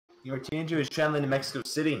You were a teenager who was traveling to Mexico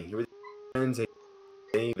City. You were friends of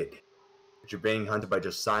David. But you're being hunted by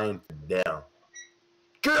Josiah and Fidel.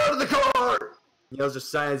 Get out of the car! Yells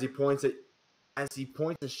Josiah as he points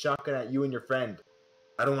a shotgun at you and your friend.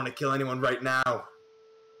 I don't want to kill anyone right now.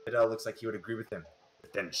 Fidel looks like he would agree with him,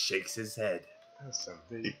 but then shakes his head.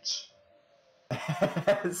 SMH.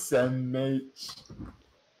 SMH.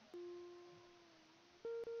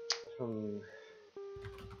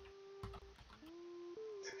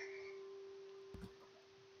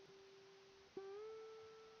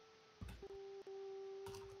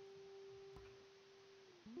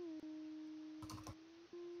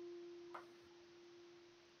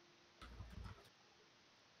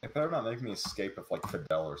 They better not make me escape with like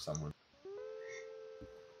Fidel or someone.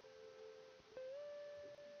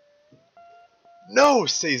 No,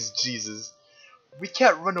 says Jesus. We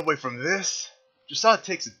can't run away from this. Josiah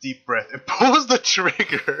takes a deep breath and pulls the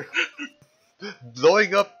trigger,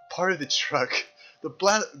 blowing up part of the truck.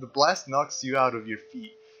 The blast knocks you out of your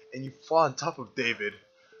feet, and you fall on top of David,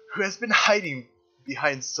 who has been hiding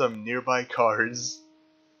behind some nearby cars.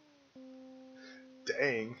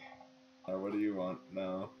 Dang. What do you want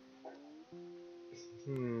now?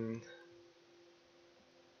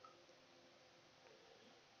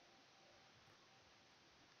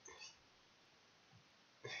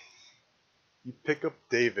 You pick up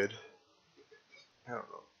David. I don't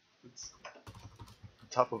know. It's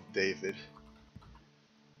top of David.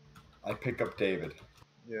 I pick up David.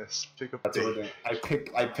 Yes, pick up That's David. what we're doing.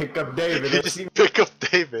 I pick up David. You just pick up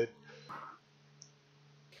David.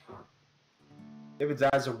 David's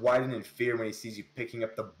eyes are widened in fear when he sees you picking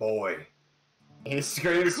up the boy. He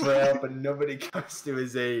screams for help, but nobody comes to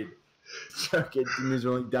his aid. The truck continues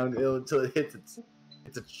rolling downhill until it hits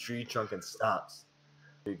a tree trunk and stops.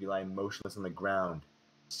 You lie motionless on the ground,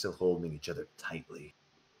 still holding each other tightly.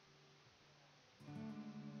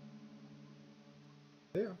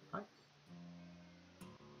 Yeah, hi.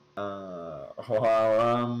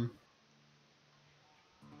 Well,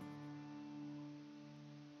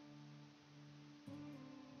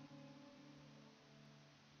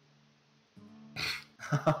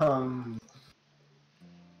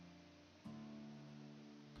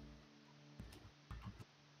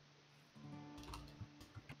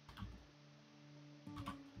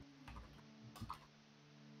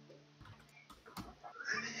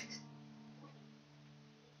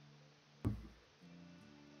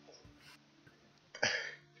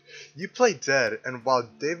 You play dead, and while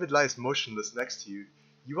David lies motionless next to you,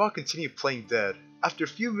 you all continue playing dead. After a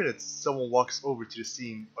few minutes, someone walks over to the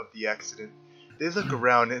scene of the accident. They look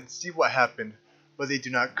around and see what happened, but they do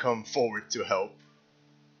not come forward to help.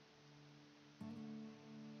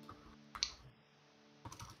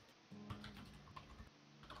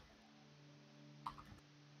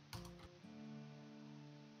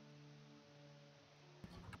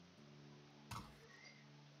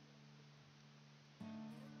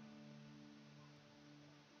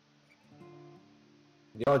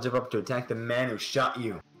 you all jump up to attack the man who shot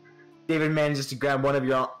you. David manages to grab one of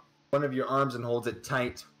your arms and holds it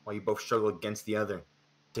tight while you both struggle against the other.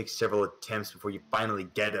 It takes several attempts before you finally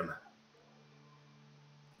get him.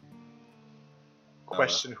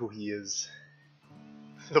 Question who he is.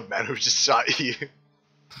 The man who just shot you.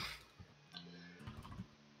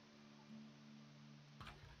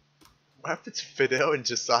 What happened to Fidel and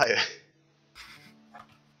Josiah?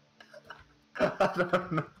 I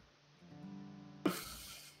don't know.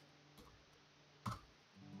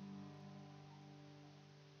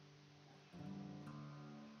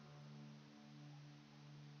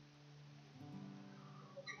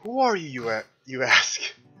 Who are you, you ask?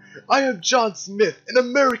 I am John Smith, an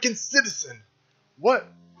American citizen. What?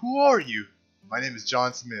 Who are you? My name is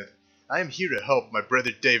John Smith. I am here to help my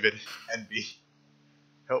brother David and me.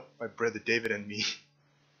 Help my brother David and me.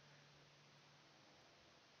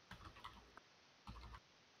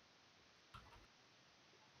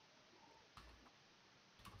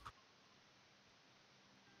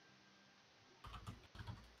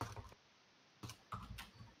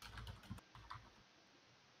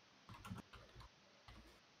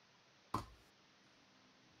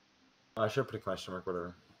 I should put a question mark,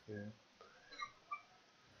 whatever. Yeah.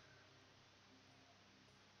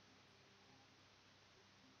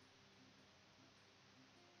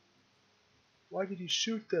 Why did you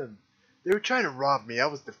shoot them? They were trying to rob me. I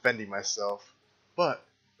was defending myself. But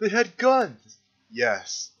they had guns.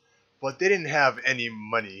 Yes, but they didn't have any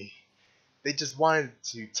money. They just wanted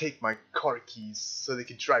to take my car keys so they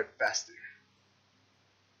could drive faster.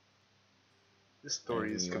 This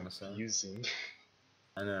story is confusing.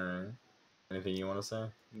 I know. Anything you want to say?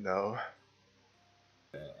 No.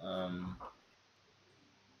 Okay,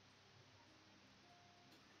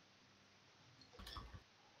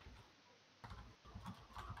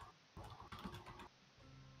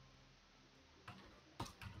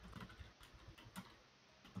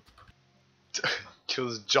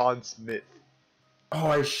 kills John Smith. Oh,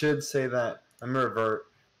 I should say that. I'm gonna revert.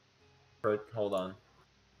 But hold on.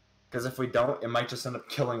 Because if we don't, it might just end up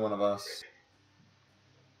killing one of us.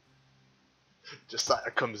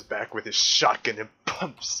 Josiah comes back with his shotgun and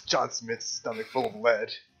pumps John Smith's stomach full of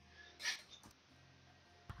lead.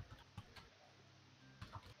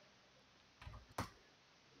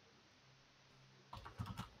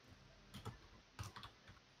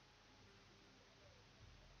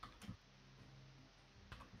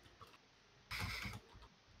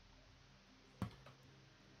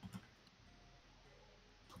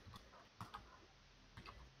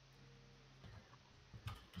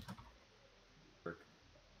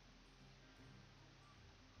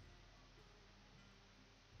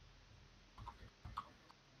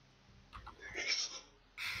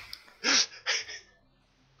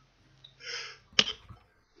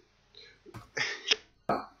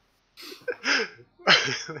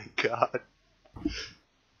 Oh my god.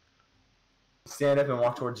 Stand up and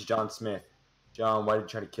walk towards John Smith. John, why did you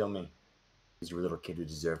try to kill me? Because you're a little kid who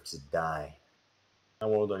deserves to die. How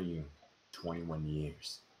old are you? 21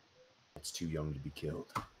 years. That's too young to be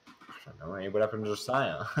killed. I don't know. Hey, what happened to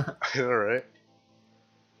Josiah? Alright.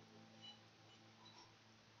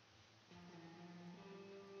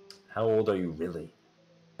 How old are you really?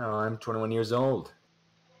 Oh, I'm 21 years old.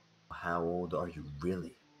 How old are you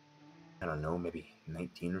really? I don't know, maybe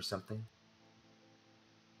 19 or something?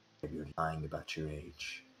 Maybe you're lying about your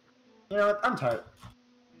age. You know what? I'm tired.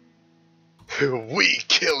 We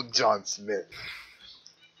killed John Smith.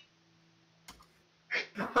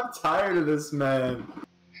 I'm tired of this man.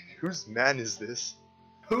 Whose man is this?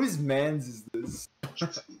 Whose man's is this?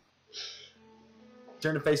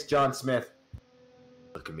 Turn to face John Smith.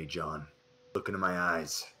 Look at me, John. Look into my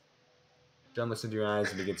eyes. John looks into your eyes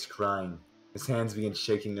and begins crying. His hands begin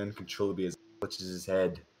shaking uncontrollably as he clutches his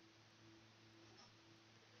head.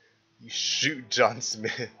 You shoot John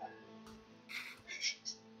Smith.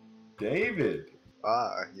 David!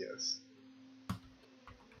 Ah, yes.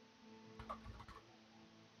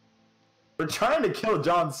 We're trying to kill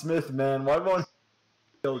John Smith, man. Why won't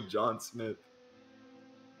he kill John Smith?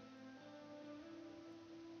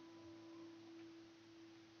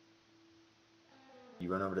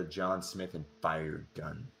 You run over to John Smith and fire your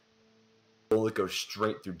gun. Bullet goes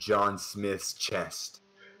straight through John Smith's chest,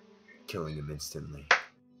 killing him instantly.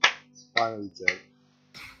 He's finally dead.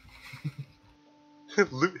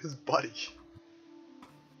 Loot his body.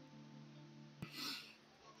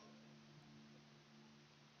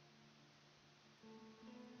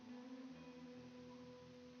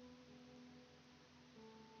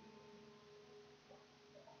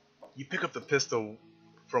 You pick up the pistol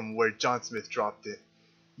from where John Smith dropped it.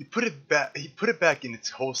 You put it back. He put it back in its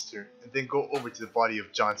holster, and then go over to the body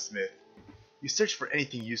of John Smith. You search for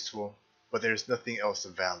anything useful, but there is nothing else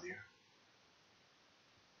of value.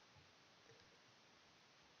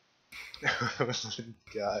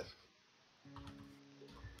 God.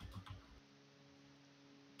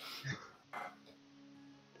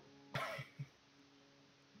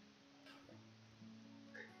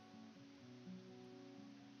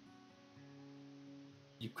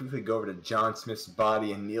 You quickly go over to John Smith's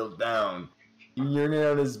body and kneel down. You urinate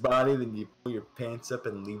on his body, then you pull your pants up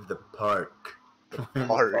and leave the park.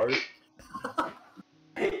 Park?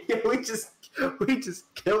 Yeah, we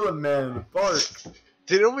just kill a man in the park.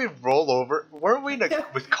 Didn't we roll over? Weren't we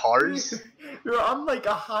with cars? We were on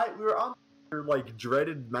like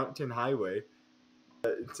dreaded mountain highway.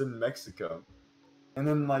 It's in Mexico. And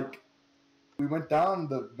then like we went down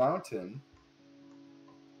the mountain.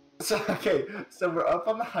 So we're up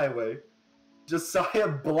on the highway. Josiah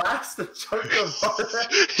blasts a chunk of butter.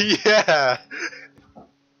 Yeah.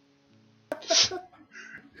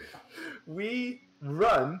 We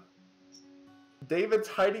run. David's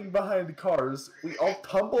hiding behind cars. We all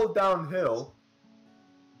tumble downhill.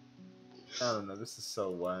 I don't know. This is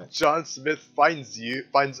so wet. John Smith finds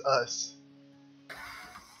us.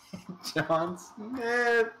 John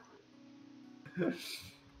Smith.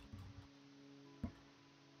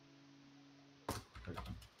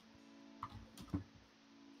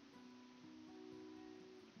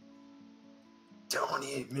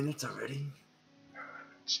 "28 minutes already?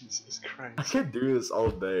 Jesus I Christ. could do this all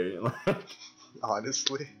day."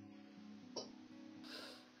 Honestly.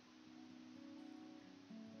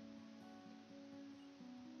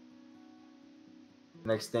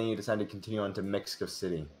 Next day, you decide to continue on to Mexico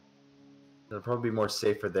City. It'll probably be more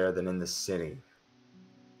safer there than in the city.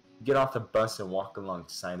 You get off the bus and walk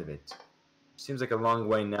alongside of it. Seems like a long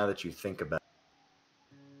way now that you think about it.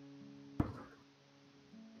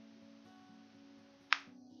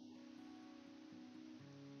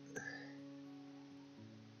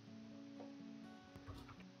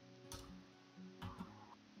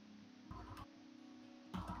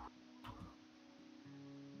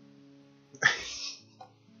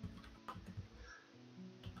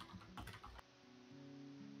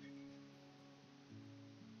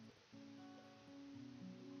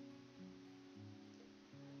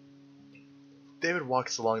 David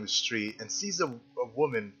walks along the street and sees a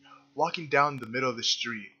woman walking down the middle of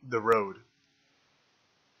the road.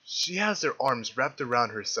 She has her arms wrapped around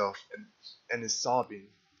herself and is sobbing.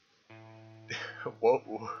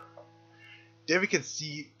 Whoa. David can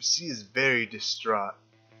see she is very distraught,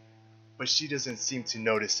 but she doesn't seem to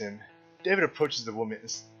notice him. David approaches the woman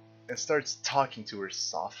and starts talking to her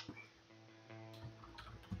softly.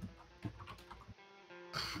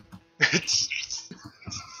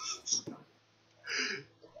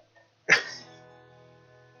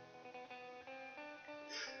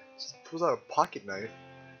 She pulls out a pocket knife.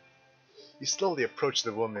 You slowly approach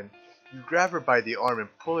the woman. You grab her by the arm and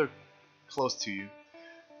pull her close to you.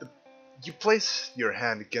 You place your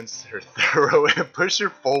hand against her throat and push her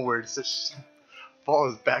forward so she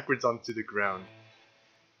falls backwards onto the ground.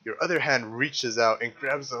 Your other hand reaches out and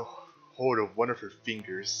grabs a hold of one of her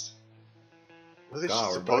fingers. What is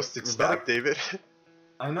she supposed to stop, David?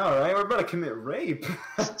 I know, right? We're about to commit rape.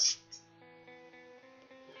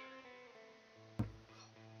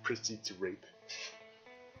 Proceed to rape.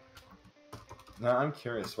 Now I'm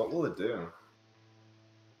curious, what will it do?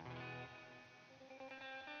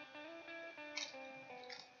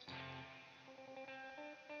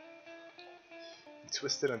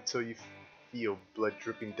 Twist it until you feel blood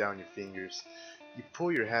dripping down your fingers. You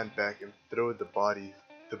pull your hand back and throw the bloody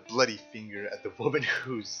finger at the woman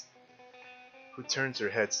who turns her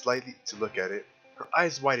head slightly to look at it. Her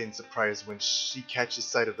eyes widen in surprise when she catches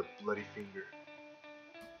sight of the bloody finger.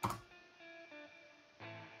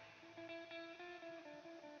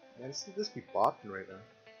 Man, this be bopping right now.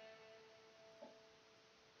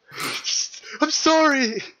 I'm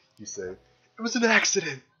sorry, you say. It was an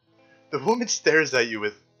accident. The woman stares at you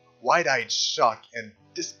with wide-eyed shock and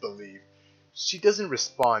disbelief. She doesn't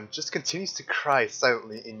respond, just continues to cry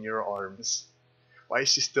silently in your arms. Why is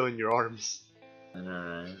she still in your arms? I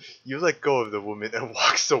know, right? You let go of the woman and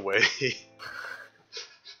walks away. It's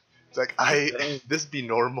like, this be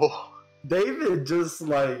normal. David just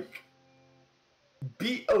like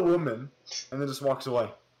beat a woman and then just walks away.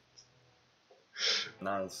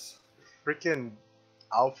 Nice. Freaking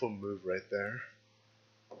alpha move right there.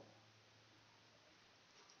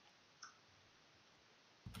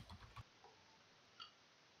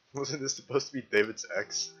 Wasn't this supposed to be David's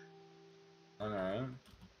ex? Alright.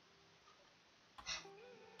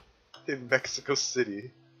 In Mexico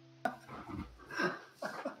City.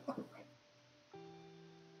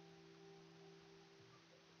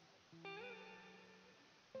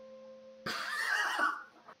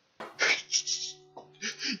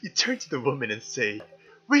 You turn to the woman and say,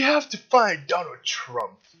 "We have to find Donald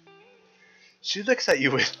Trump." She looks at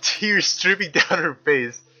you with tears streaming down her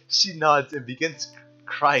face. She nods and begins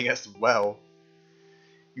crying as well.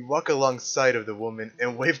 You walk alongside of the woman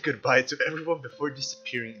and wave goodbye to everyone before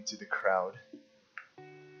disappearing into the crowd.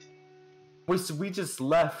 Wait, so we just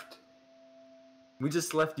left. We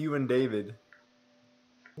just left you and David.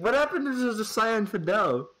 What happened to Josiah and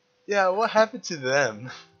Fidel? Yeah, what happened to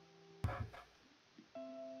them?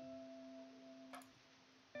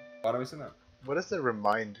 Why don't we say that? What does it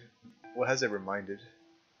remind? What has it reminded?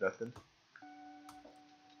 Nothing.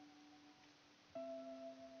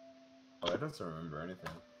 Oh, I don't remember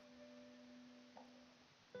anything.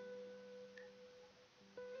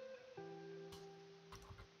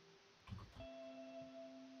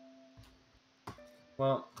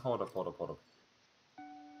 Well, hold up.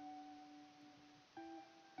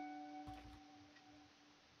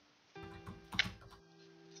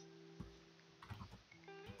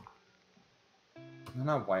 They're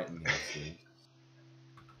not white in the sleeves.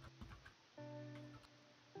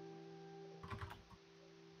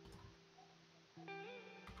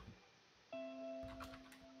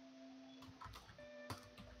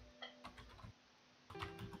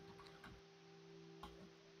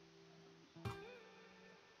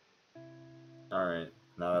 Alright,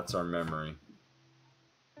 now that's our memory.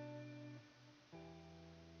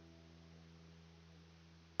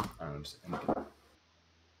 I'm just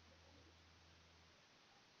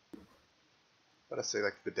But I say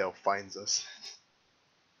like Fidel finds us.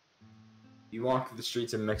 You walk through the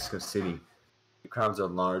streets of Mexico City. The crowds are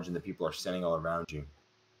large and the people are standing all around you. You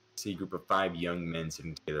see a group of 5 young men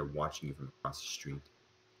sitting together watching you from across the street.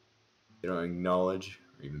 They don't acknowledge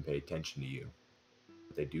or even pay attention to you,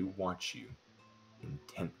 but they do watch you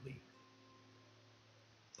intently.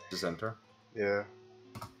 Just enter. Yeah.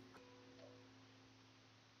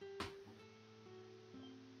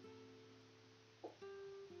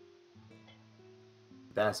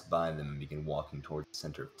 Pass by them and begin walking towards the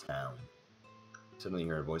center of town. Suddenly you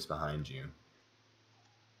hear a voice behind you.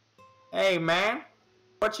 Hey man,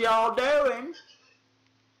 what y'all doing?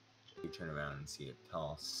 You turn around and see a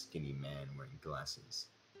tall, skinny man wearing glasses,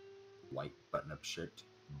 white button-up shirt,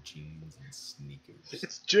 jeans, and sneakers.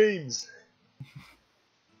 It's James!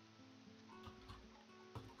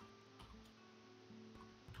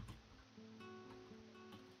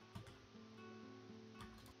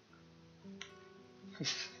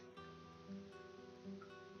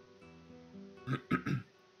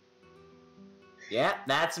 Yeah,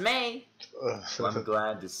 that's me. Well, I'm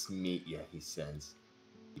glad to meet you, he says.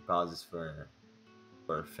 He pauses for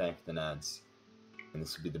effect and adds, and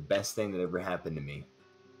this will be the best thing that ever happened to me.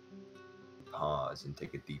 Pause and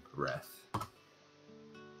take a deep breath.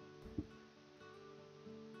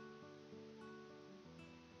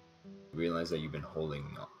 You realize that you've been holding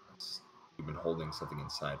something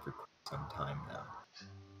inside for quite some time now.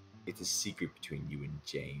 It's a secret between you and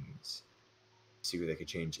James. A secret that could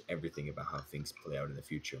change everything about how things play out in the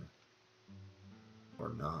future. Or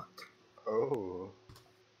not. Oh.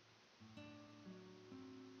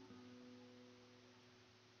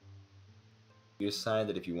 You decide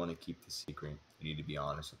that if you want to keep the secret, you need to be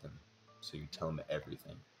honest with him. So you tell him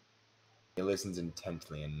everything. He listens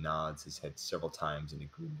intently and nods his head several times in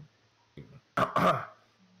agreement.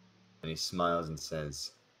 And he smiles and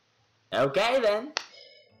says, "Okay then.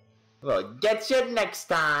 Well, get you next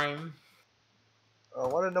time." I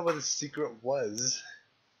want to know what the secret was.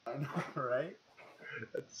 I know, right?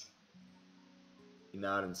 That's... You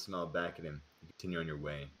nod and smile back at him. You continue on your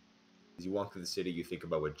way. As you walk through the city, you think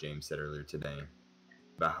about what James said earlier today.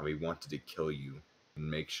 About how he wanted to kill you and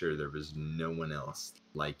make sure there was no one else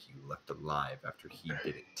like you left alive after he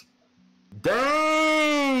did it.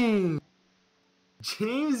 Dang!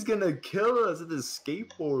 James is gonna kill us with his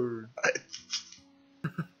skateboard.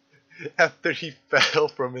 After he fell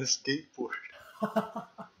from his skateboard.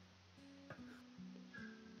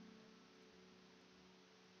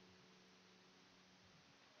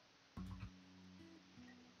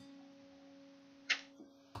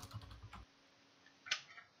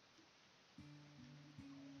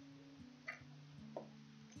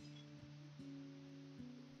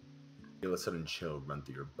 You feel a sudden chill run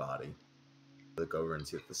through your body. You look over and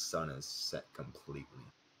see that the sun is set completely.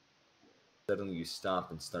 Suddenly you stop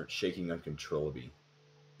and start shaking uncontrollably.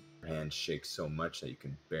 Your hands shake so much that you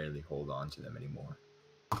can barely hold on to them anymore.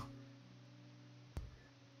 You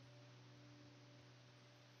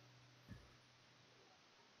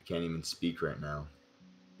can't even speak right now.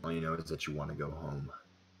 All you know is that you want to go home.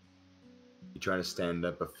 You try to stand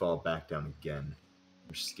up but fall back down again.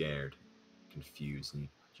 You're scared, confused, and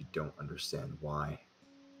you don't understand why.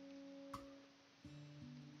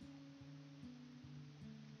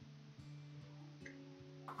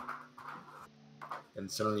 And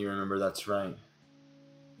suddenly you remember that's right.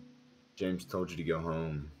 James told you to go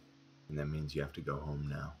home, and that means you have to go home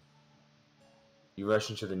now. You rush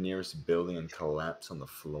into the nearest building and collapse on the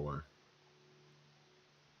floor.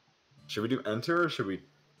 Should we do enter or should we...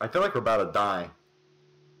 I feel like we're about to die.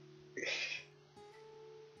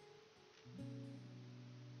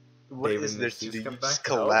 What David is and there Jesus to do? come You back just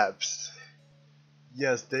to help? collapsed.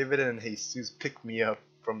 Yes, David and Jesus picked me up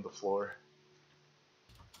from the floor.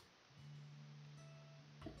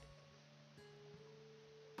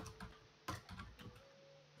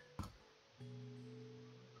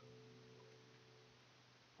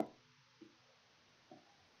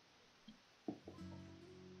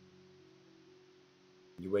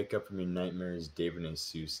 You wake up from your nightmare as David and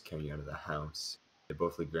Jesus carry you out of the house. They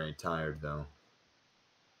both look very tired, though.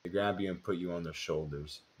 They grab you and put you on their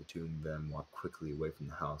shoulders. The two of them walk quickly away from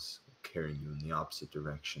the house, carrying you in the opposite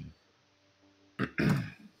direction.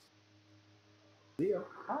 Leo,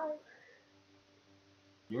 hi.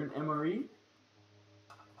 You're an MRE?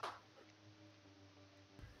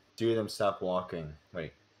 Two of them stop walking.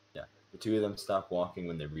 Wait, yeah. The two of them stop walking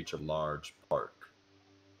when they reach a large park.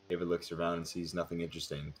 David looks around and sees nothing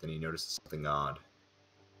interesting, then he notices something odd.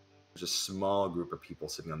 There's a small group of people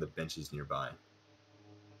sitting on the benches nearby. One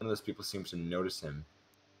of those people seems to notice him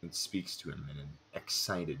and speaks to him in an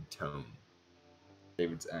excited tone.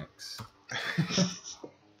 David's ex.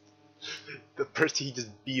 The person he just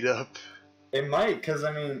beat up. It might, because,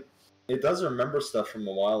 I mean, it does remember stuff from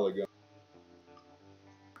a while ago.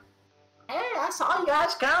 Hey, I saw you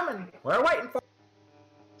guys coming. We're waiting for...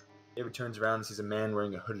 David turns around and sees a man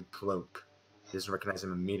wearing a hooded cloak. He doesn't recognize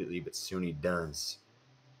him immediately, but soon he does.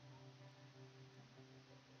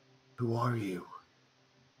 Who are you?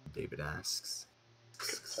 David asks.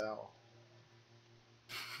 Sal.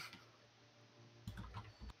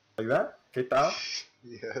 Like that? ¿Qué tal?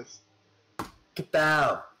 Yes. ¿Qué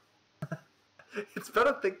tal? It's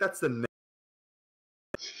better to think that's the name.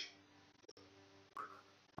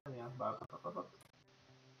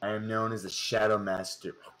 I am known as the Shadow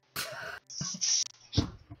Master.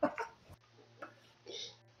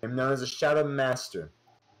 I'm known as the Shadow Master.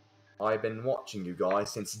 I've been watching you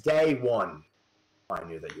guys since day one. I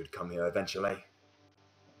knew that you'd come here eventually.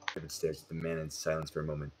 David stares at the man in silence for a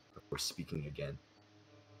moment before speaking again.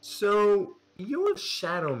 So, you're the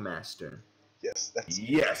Shadow Master? Yes, that's me.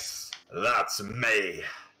 Yes, that's me.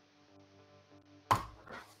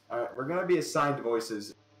 Alright, we're gonna be assigned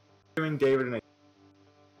voices. Doing David and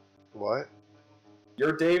What?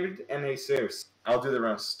 You're David and Jesus. I'll do the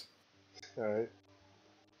rest. Alright.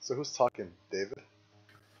 So who's talking, David?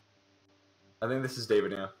 I think this is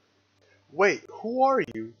David now. Wait, who are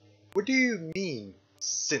you? What do you mean,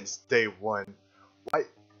 since day one?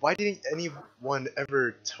 Why didn't anyone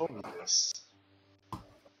ever tell me this?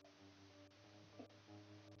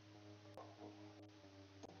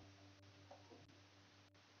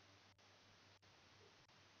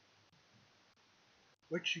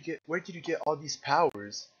 Where did you get all these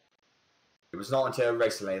powers? It was not until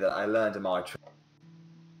recently that I learned in my training.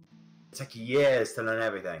 It took years to learn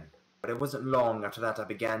everything, but it wasn't long after that I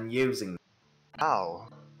began using them. How?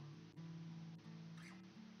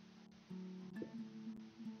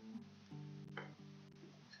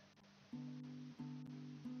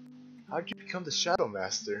 How'd you become the Shadow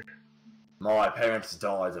Master? My parents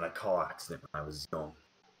died in a car accident when I was young.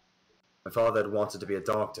 My father had wanted to be a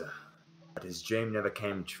doctor, but his dream never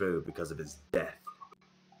came true because of his death.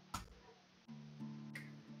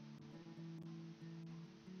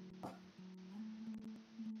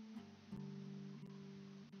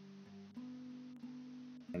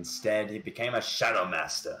 Instead, he became a Shadow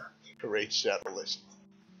Master. Great Shadow Legend.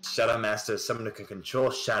 Shadow Master is someone who can control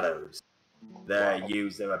shadows. They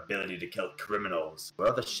use their ability to kill criminals or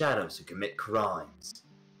other shadows who commit crimes.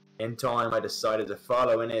 In time, I decided to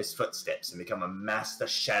follow in his footsteps and become a Master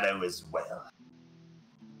Shadow as well.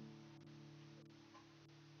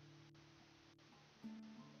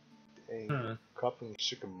 Dang, copying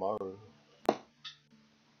Shikamaru.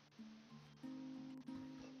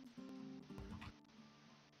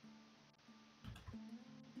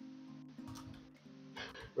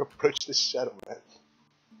 Approach the Shadow Man.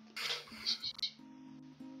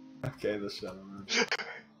 Okay, the Shadow Man.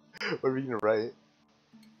 What are you gonna write?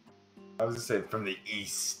 I was gonna say from the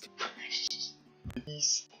east. The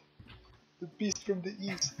East. The beast from the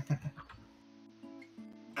East.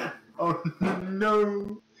 Oh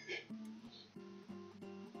no!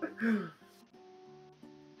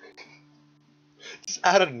 Just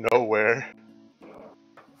out of nowhere.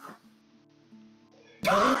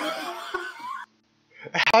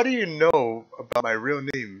 How do you know about my real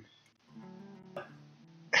name?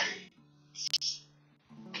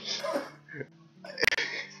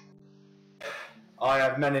 I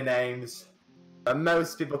have many names, but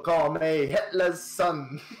most people call me Hitler's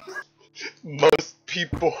son. Most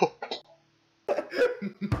people.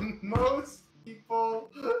 Most people.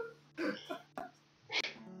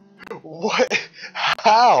 What?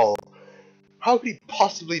 How? How could he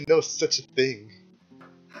possibly know such a thing?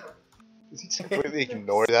 Did he just completely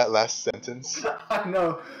ignore that last sentence? I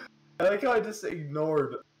know. I like how I just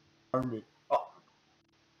ignored Army. Oh.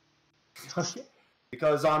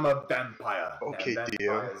 Because I'm a vampire. Okay, and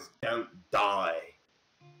dear. vampires don't die.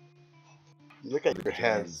 You look at your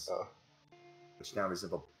hands. Oh. Which now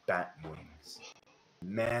resemble bat wings. The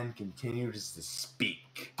man continues to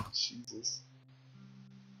speak. Jesus.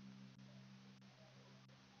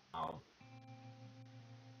 Oh.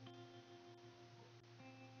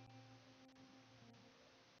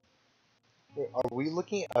 Wait, are we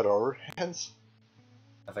looking at our hands?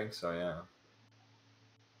 I think so, yeah.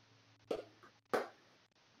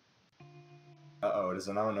 Uh-oh, does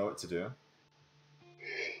anyone know what to do?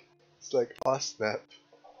 It's like, oh snap.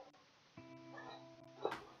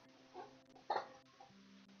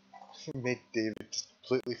 He made David just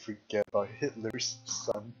completely forget about Hitler's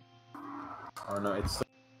son. Oh no,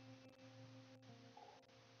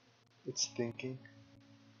 It's thinking.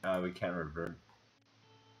 we can't revert.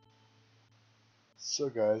 So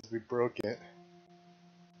guys, we broke it.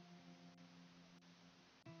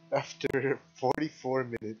 After 44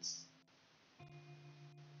 minutes.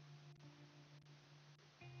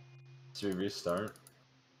 Should we restart?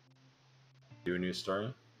 Do a new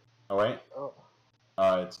story? Oh wait. Oh.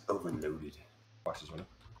 It's overloaded. Watch this one.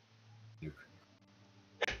 Nuke.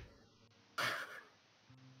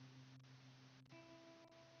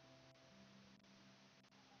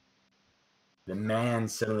 The man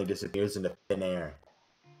suddenly disappears into thin air.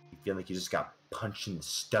 You feel like you just got punched in the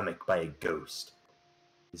stomach by a ghost.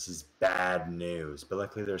 This is bad news, but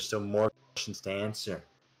luckily there's still more questions to answer.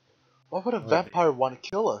 Why would a vampire want to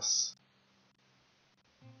kill us?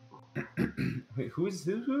 Wait, who's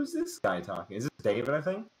this guy talking? Is this David? I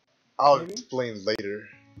think. I'll Maybe? explain later.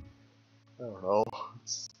 I don't know.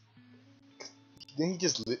 Didn't he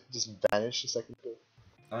just vanish a second ago?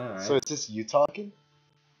 Alright. So is this you talking?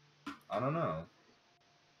 I don't know.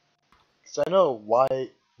 Cause I know why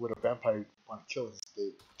would a vampire want to kill his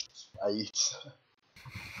date? I eat.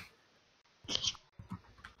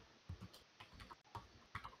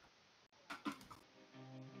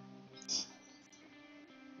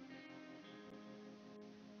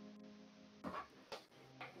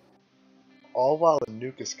 All while a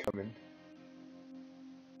nuke is coming.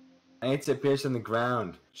 Anita appears on the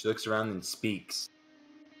ground. She looks around and speaks.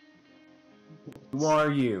 Who are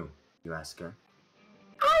you? You ask her.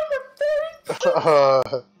 I'm a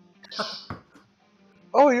fairy.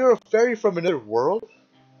 Oh, you're a fairy from another world?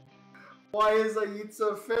 Why is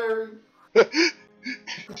Aitza a fairy?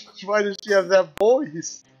 Why does she have that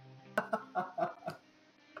voice?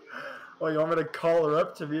 Oh, you want me to call her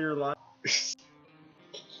up to meet her line? Let's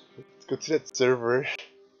go to that server.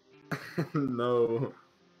 No.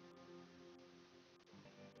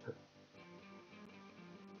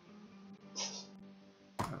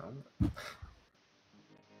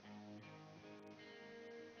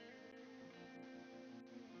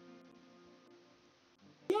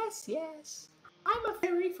 Yes, yes. I'm a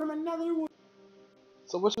fairy from another world.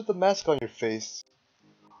 So what's with the mask on your face?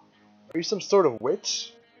 Are you some sort of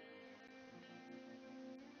witch?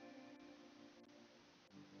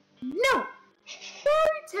 No!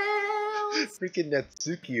 Fairy tales! Freaking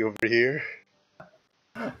Natsuki over here.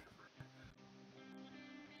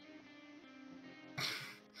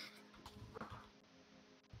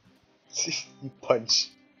 You punch.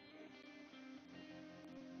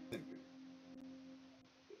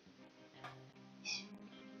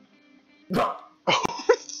 You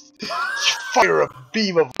fire a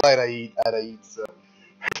beam of light at Aitza.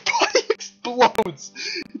 Her body explodes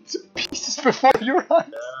into pieces before your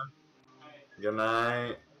eyes. Good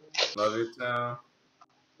night. Love you too.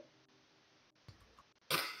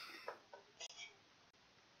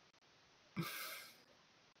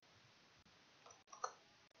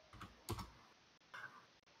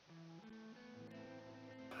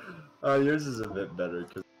 Yours is a bit better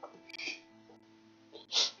because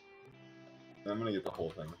I'm gonna get the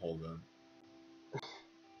whole thing. Hold on. I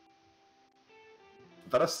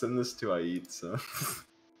thought I send this to Aitza.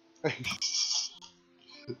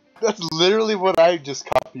 That's literally what I just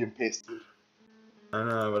copy and pasted. I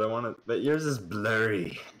know, but I want to. But yours is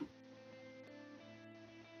blurry.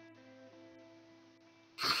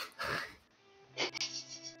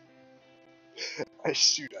 I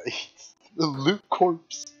shoot Aitza. The loot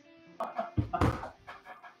corpse.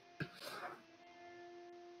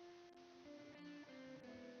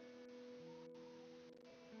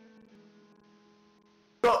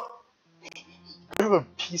 Grab a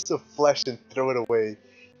piece of flesh and throw it away.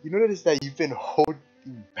 You notice that you've been holding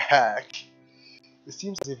back. It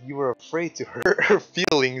seems as if you were afraid to hurt her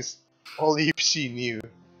feelings, only if she knew.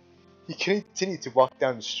 You continue to walk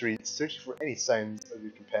down the street, searching for any signs of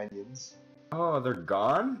your companions. Oh, they're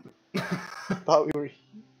gone? Thought we were here.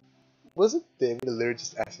 Wasn't David literally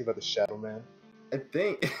just asking about the Shadow Man? I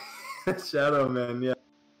think. Shadow Man, yeah.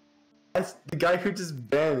 That's the guy who just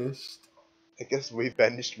vanished. I guess we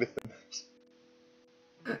vanished with him.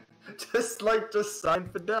 just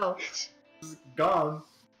signed Fidel. Just gone.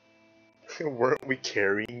 Weren't we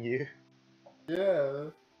carrying you? Yeah.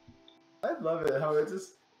 I love it how it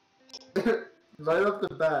just right off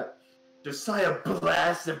the bat. Josiah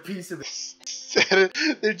blasts a piece of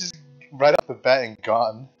the They're just right off the bat and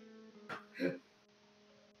gone.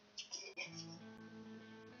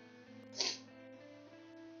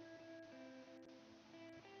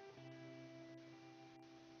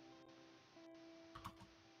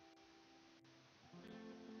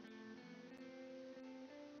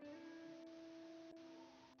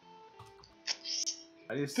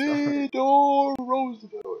 How do you spell it? Theodore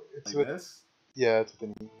Roosevelt. It's Like with, this? yeah, it's with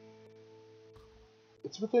an E.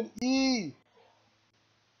 It's with an E!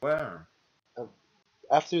 Where?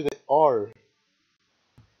 After the R.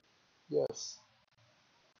 Yes.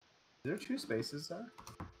 Is there 2 spaces there?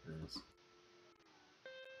 There is.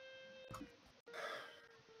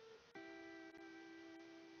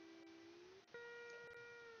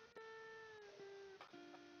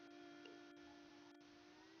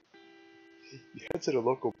 You head to the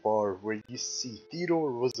local bar where you see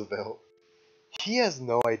Theodore Roosevelt. He has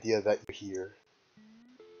no idea that you're here.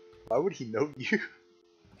 Why would he know you?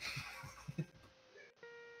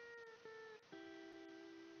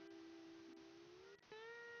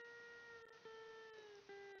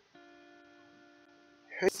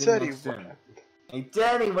 Hey Sit Teddy, next to what him. happened? Hey,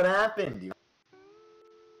 Danny, what happened?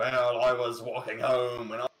 Well, I was walking home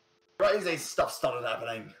when crazy stuff started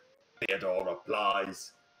happening. Theodore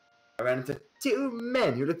replies. I ran into two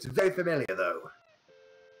men who looked very familiar, though.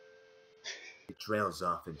 He trails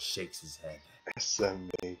off and shakes his head.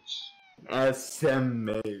 SMH.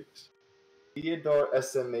 SMH. Theodore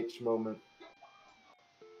SMH moment.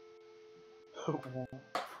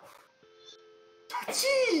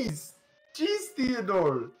 Jeez! Jeez,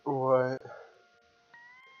 Theodore! What?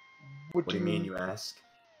 What do you mean, you ask?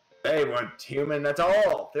 They weren't human at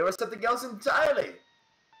all. They were something else entirely.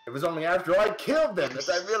 It was only after I killed them that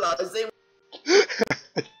I realized they were...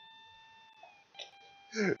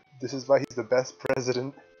 This is why he's the best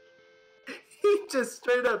president. He just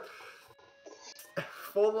straight up...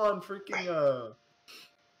 full on freaking,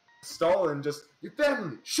 Stalin just... Your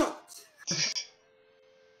family, shot!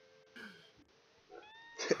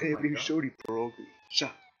 Hey, big shorty, bro.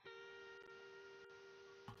 Shot.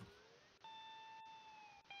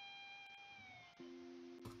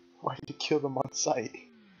 Why did you kill them on sight?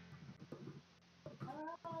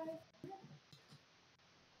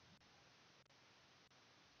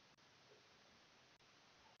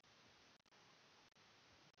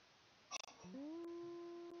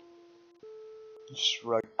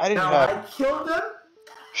 Shrug. I killed them?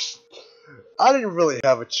 I didn't really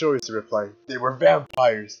have a choice to reply. They were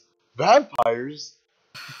vampires. Vampires?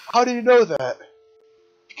 How do you know that?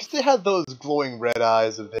 Because they had those glowing red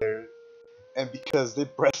eyes of theirs, and because their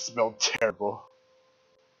breath smelled terrible.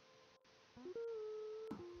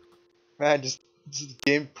 Man, just the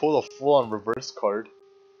game pulled a full-on reverse card.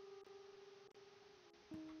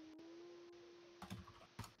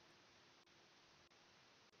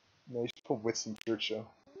 No, you should put Winston Churchill.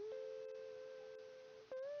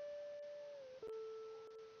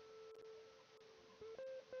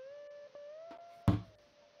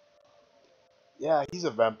 Yeah, he's a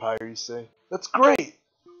vampire, you say. That's great,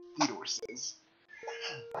 Theodore says.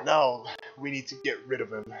 Now, we need to get rid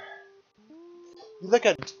of him. You look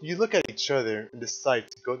at each other and decide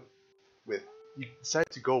to go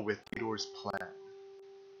with Theodore's plan.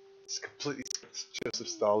 It's completely Joseph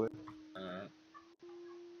Stalin.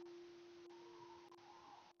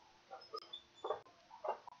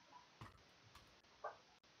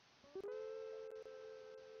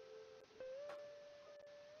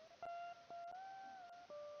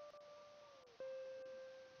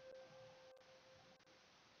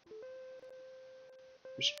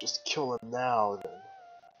 We should just kill him now, then.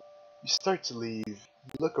 You start to leave.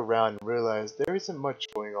 You look around and realize there isn't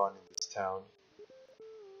much going on in this town.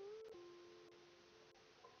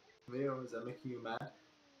 Leo, is that making you mad?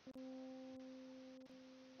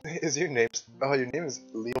 Is your name? Oh, your name is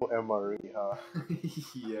Leo MRE, huh?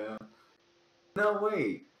 Yeah. No,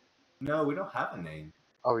 wait. No, we don't have a name.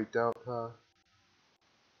 Oh, we don't, huh?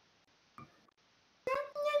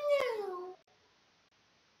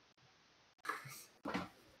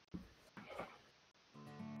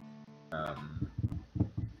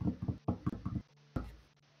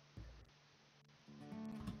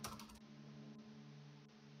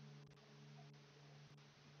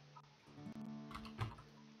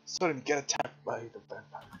 Suddenly get attacked by the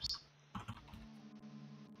vampires.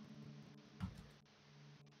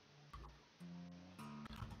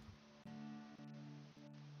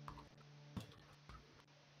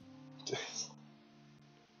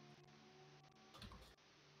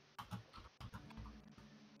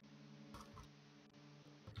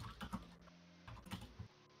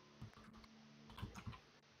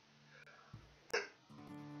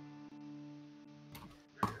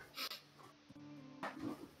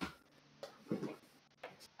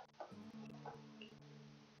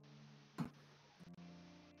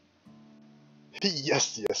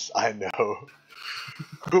 Yes, I know.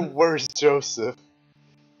 But where's Joseph?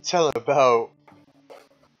 Tell him about...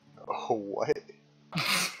 Oh, what?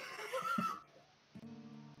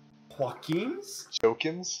 Joaquin's?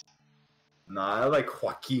 Jokins? Nah, I like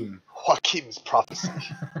Joaquin. Joaquin's prophecy.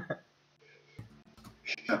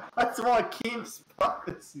 That's Joaquin's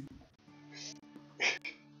prophecy.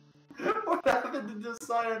 What happened to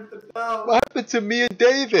Josiah and Fidel? What happened to me and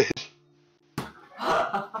David?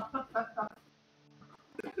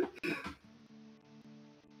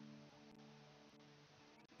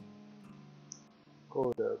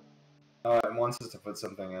 Hold up. It wants us to put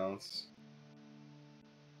something else.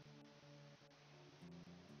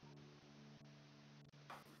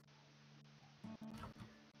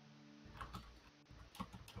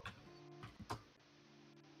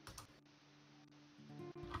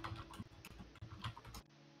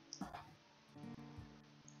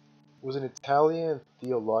 Was an Italian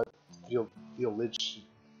theologian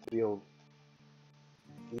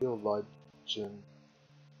Theologian.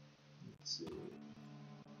 Let's see.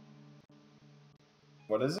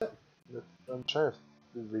 What is it? I'm trying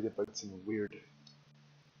to read it, but it's in weird.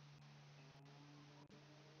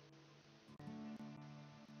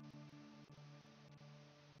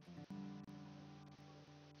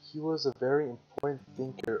 He was a very important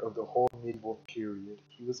thinker of the whole medieval period.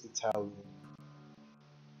 He was Italian.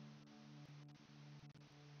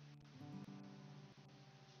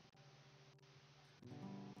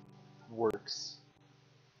 Works.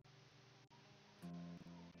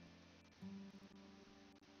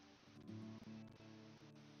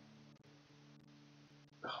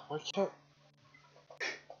 Why can't...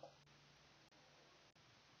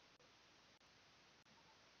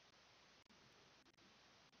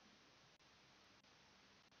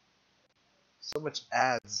 So much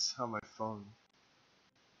ads on my phone.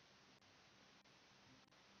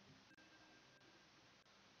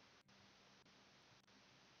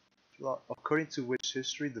 According to which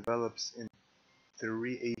history develops in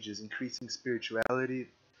 3 ages, increasing spirituality,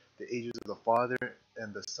 the ages of the Father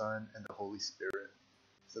and the Son and the Holy Spirit.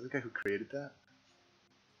 Is that the guy who created that?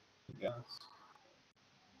 Yes.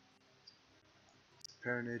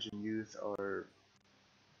 Parentage and youth are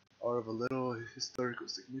of a little historical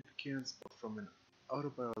significance, but from an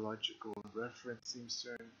autobiological reference seems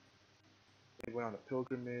certain. They went on a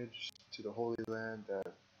pilgrimage to the Holy Land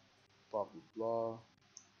that blah blah blah.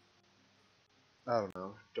 I don't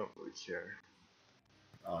know, don't really care.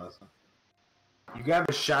 Honestly. You grab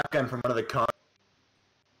a shotgun from one of the cars.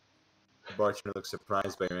 The bartender looks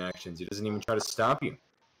surprised by your actions. He doesn't even try to stop you.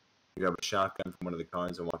 You grab a shotgun from one of the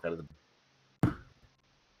cars and walk out of the...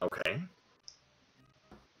 Okay.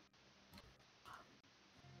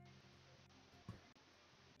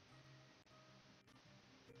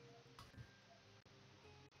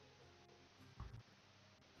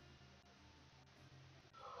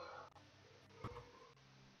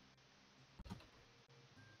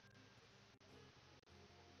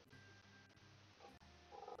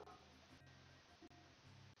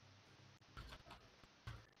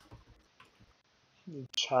 In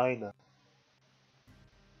China.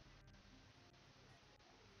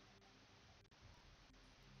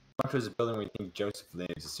 Walk towards the building where you think Joseph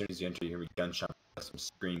lives. As soon as you enter, you hear a gunshot and some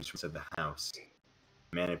screams from inside the house.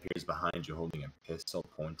 A man appears behind you holding a pistol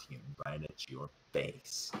pointing it right at your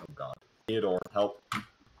face. Oh god. Theodore, help.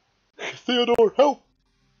 Theodore, help!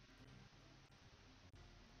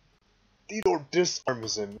 Theodore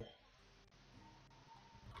disarms him.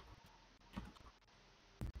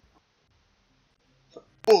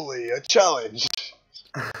 Bully, a challenge!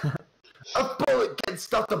 A bullet can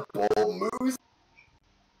stop the bull moose!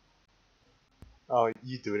 Oh,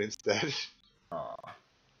 you do it instead. Aw.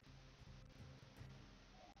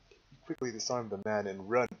 You quickly disarm the man and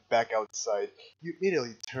run back outside. You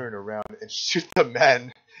immediately turn around and shoot the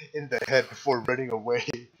man in the head before running away.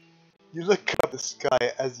 You look up the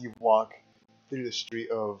sky as you walk through the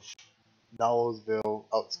street of Knowlesville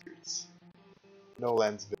outskirts.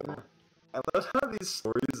 Nolansville. I love how these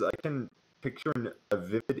stories, I can picture a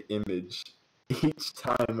vivid image each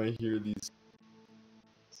time I hear these.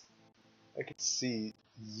 I could see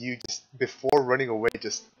you just, before running away,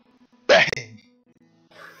 just BANG!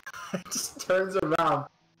 It just turns around.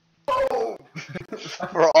 Oh!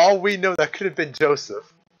 For all we know, that could have been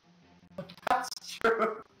Joseph. That's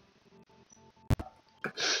true.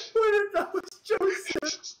 What if that was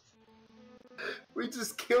Joseph? We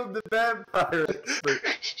just killed the vampire expert.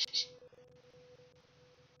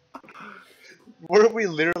 Weren't we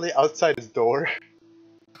literally outside his door?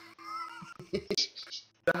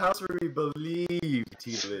 The house where we believed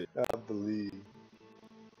he lived. I believe.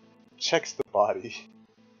 Checks the body.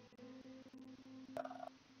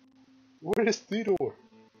 Where is Theodore?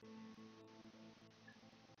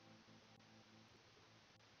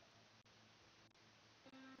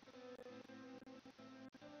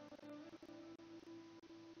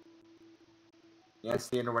 Yes,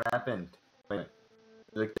 Theodore, what happened? Wait a minute.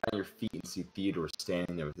 You look down at your feet and see Theodore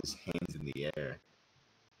standing there with his hands in the air.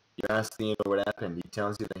 You ask Theodore what happened. He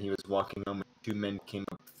tells you that he was walking home and 2 men came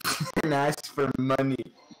up and asked for money.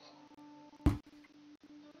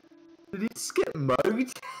 Did he just get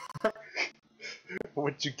mugged?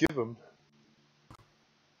 What'd you give him?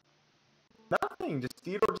 Nothing. Just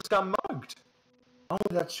Theodore just got mugged. Oh,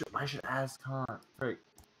 that's true. I should ask Han. Right.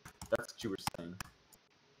 That's what you were saying.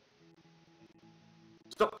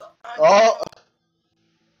 Stop. Oh!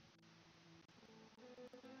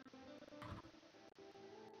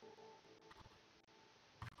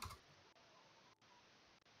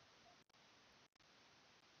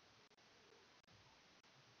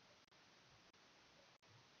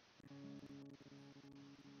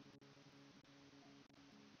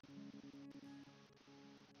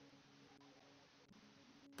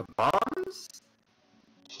 The bombs?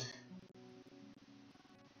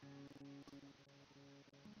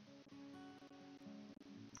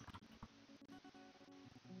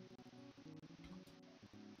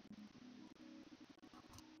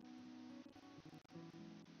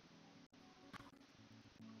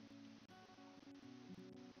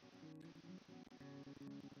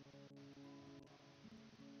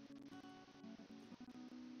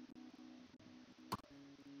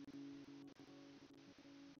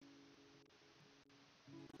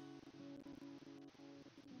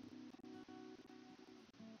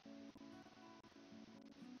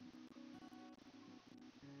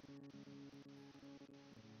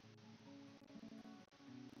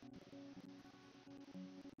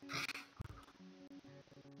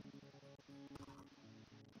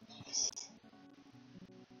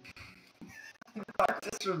 I'm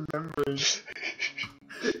just remembering.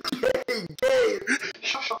 Gay!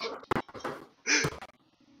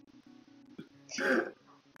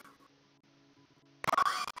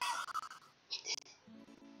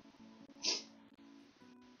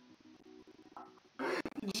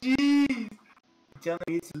 Jeez! Tell him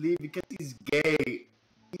he needs to leave because he's gay.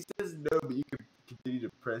 He says no, but you can continue to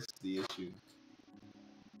press the issue.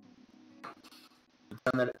 You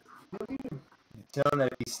tell him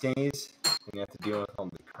that if he stays, then you have to deal with all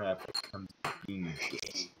the crap that comes with being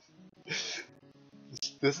gay.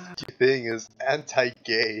 This thing is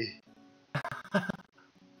anti-gay.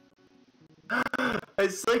 I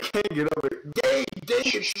still can't get over it. Gay!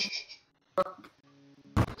 Gay!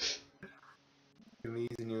 The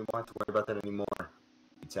reason you want to worry about that anymore.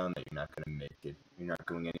 You tell him that you're not gonna make it. You're not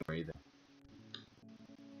going anywhere either.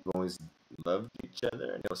 You've always loved each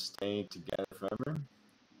other and you'll stay together forever.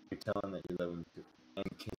 You tell him that you love him too. And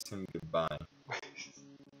kiss him goodbye.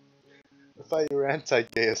 I thought you were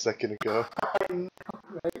anti-gay a second ago. I know,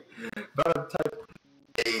 right? But I'm type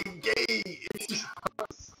gay, gay. It's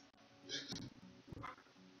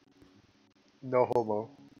No homo.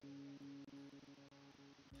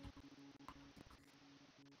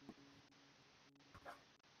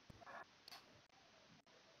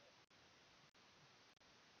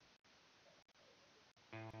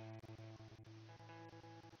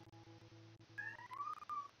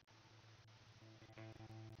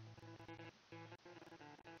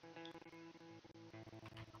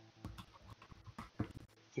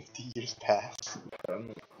 $50 pass.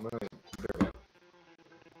 I'm gonna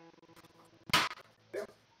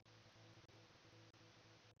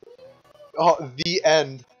Oh, the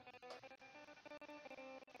end.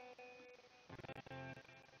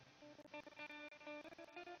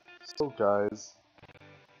 So guys,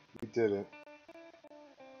 we did it.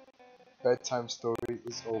 Bedtime story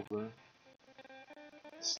is over.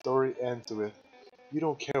 Story ends with, you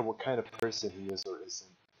don't care what kind of person he is or isn't.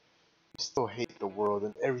 You still hate the world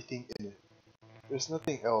and everything in it. There's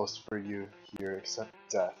nothing else for you here except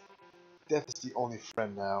death. Death is the only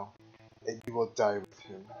friend now, and you will die with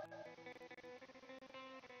him.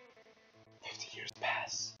 50 years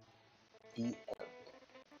pass. The end.